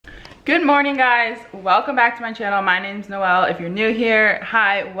Good morning, guys. Welcome back to my channel. My name's Noelle. If you're new here,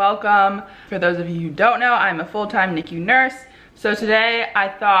 hi, welcome. For those of you who don't know, I'm a full-time NICU nurse. So today I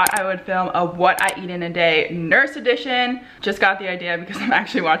thought I would film a what I eat in a day nurse edition. Just got the idea because I'm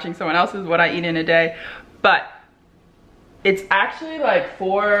actually watching someone else's what I eat in a day. But it's actually like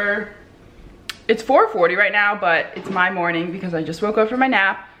it's 4:40 right now, but it's my morning because I just woke up from my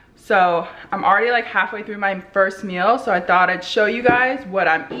nap. So I'm already like halfway through my first meal. So I thought I'd show you guys what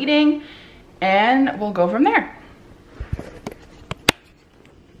I'm eating and we'll go from there.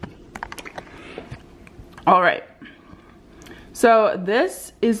 All right. So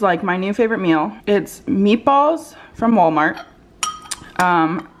this is like my new favorite meal. It's meatballs from Walmart.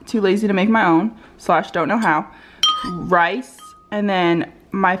 Too lazy to make my own / don't know how. Rice, and then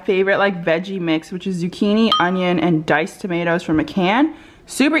my favorite like veggie mix, which is zucchini, onion, and diced tomatoes from a can.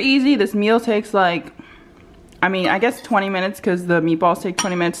 Super easy. This meal takes like, I guess 20 minutes because the meatballs take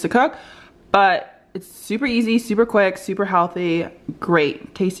 20 minutes to cook, but it's super easy, super quick, super healthy,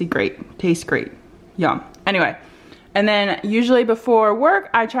 great, tasty great, tastes great, yum. Anyway, and then usually before work,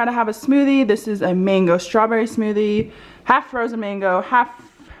 I try to have a smoothie. This is a mango strawberry smoothie, half frozen mango, half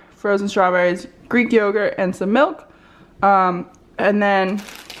frozen strawberries, Greek yogurt, and some milk. And then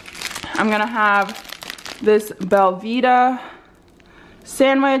I'm gonna have this Belvita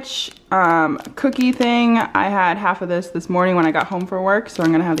sandwich cookie thing. I had half of this morning when I got home from work, so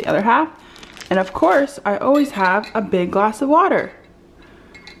I'm gonna have the other half. And of course, I always have a big glass of water.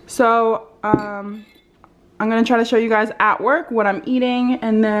 So I'm gonna try to show you guys at work what I'm eating,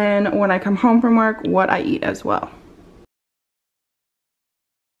 and then when I come home from work, what I eat as well.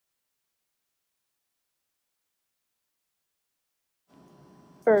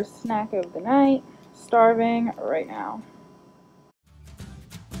 First snack of the night, starving right now.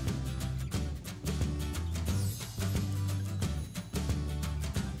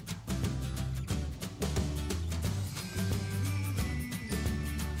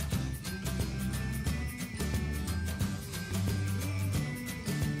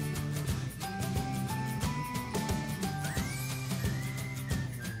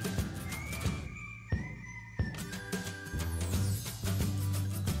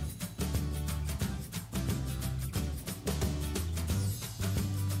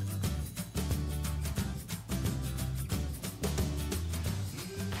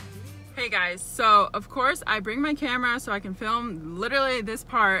 Hey guys, so of course I bring my camera so I can film literally this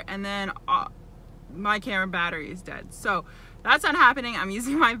part, and then my camera battery is dead. So that's not happening. I'm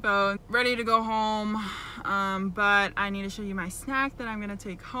using my phone, ready to go home, but I need to show you my snack that I'm gonna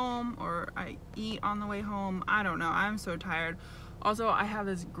take home, or I eat on the way home. I don't know, I'm so tired. Also, I have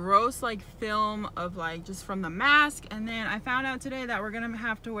this gross like film of like just from the mask, and then I found out today that we're gonna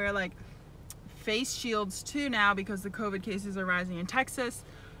have to wear like face shields too now because the COVID cases are rising in Texas.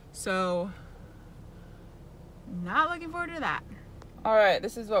 So not looking forward to that. All right,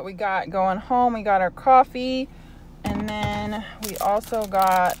 this is what we got going home. We got our coffee, and then we also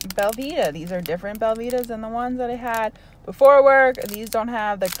got Belvita. These are different Belvitas than the ones that I had before work. These don't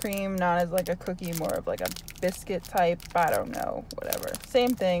have the cream, not as like a cookie, more of like a biscuit type. I don't know, whatever.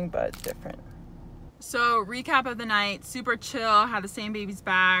 Same thing, but different. So recap of the night, super chill, had the same baby's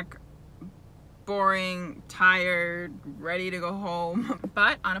back. Boring, tired, ready to go home.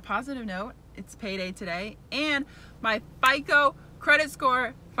 But on a positive note, it's payday today, and my FICO credit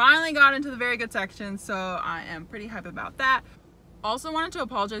score finally got into the very good section, so I am pretty hype about that. Also wanted to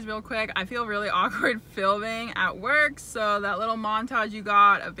apologize real quick. I feel really awkward filming at work, so that little montage you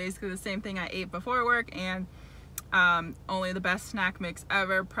got of basically the same thing I ate before work, and only the best snack mix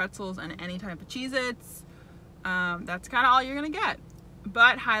ever, pretzels and any type of Cheez-Its. That's kind of all you're gonna get.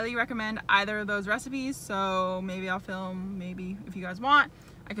 But highly recommend either of those recipes, so maybe I'll film, maybe if you guys want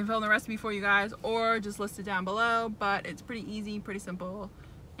I can film the recipe for you guys, or just list it down below. But it's pretty easy, pretty simple,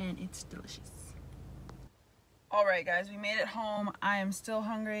 and it's delicious. All right guys, we made it home. I am still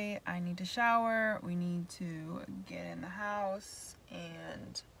hungry. I need to shower. We need to get in the house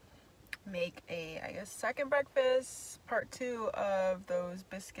and make a, I guess, second breakfast, part 2 of those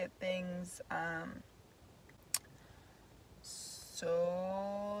biscuit things.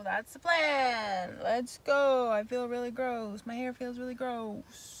 So that's the plan. Let's go. I feel really gross. My hair feels really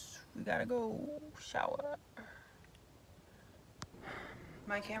gross. We gotta go shower.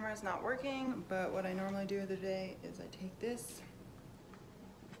 My camera is not working, but what I normally do the day is I take this,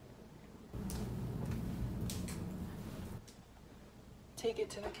 take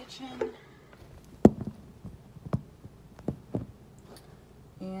it to the kitchen,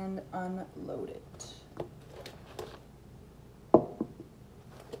 and unload it.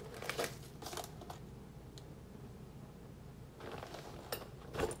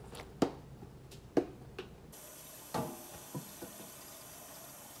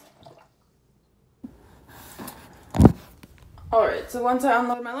 Alright, so once I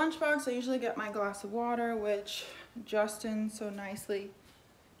unload my lunchbox, I usually get my glass of water, which Justin so nicely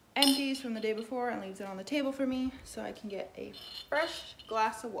empties from the day before and leaves it on the table for me so I can get a fresh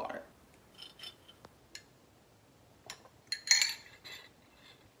glass of water.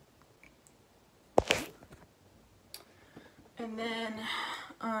 And then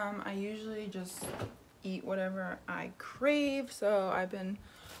I usually just eat whatever I crave. So I've been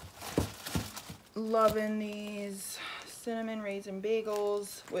loving these cinnamon raisin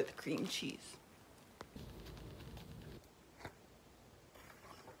bagels with cream cheese.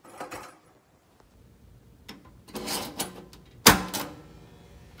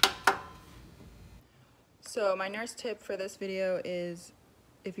 So my nurse tip for this video is,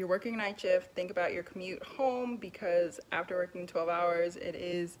 if you're working a night shift, think about your commute home, because after working 12 hours, it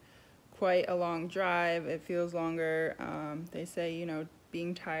is quite a long drive. It feels longer. They say, you know,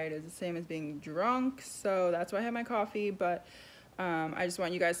 being tired is the same as being drunk, so that's why I had my coffee. But I just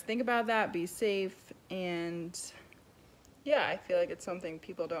want you guys to think about that, be safe, and yeah, I feel like it's something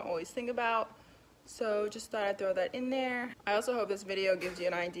people don't always think about, so just thought I'd throw that in there. I also hope this video gives you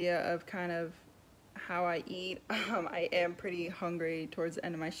an idea of kind of how I eat. I am pretty hungry towards the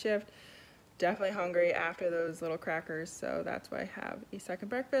end of my shift. Definitely hungry after those little crackers, so that's why I have a second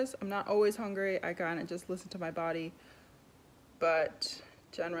breakfast. I'm not always hungry. I kind of just listen to my body, but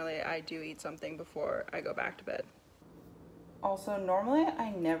generally I do eat something before I go back to bed. Also, normally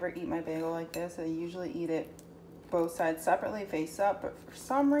I never eat my bagel like this. I usually eat it both sides separately, face up, but for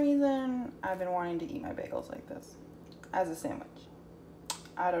some reason I've been wanting to eat my bagels like this as a sandwich.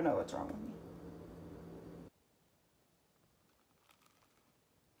 I don't know what's wrong with me.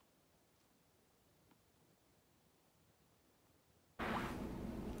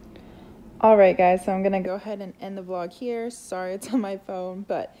 Alright guys, so I'm gonna go ahead and end the vlog here. Sorry it's on my phone,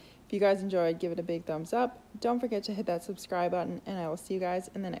 but if you guys enjoyed, give it a big thumbs up. Don't forget to hit that subscribe button, and I will see you guys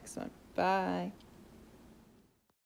in the next one. Bye!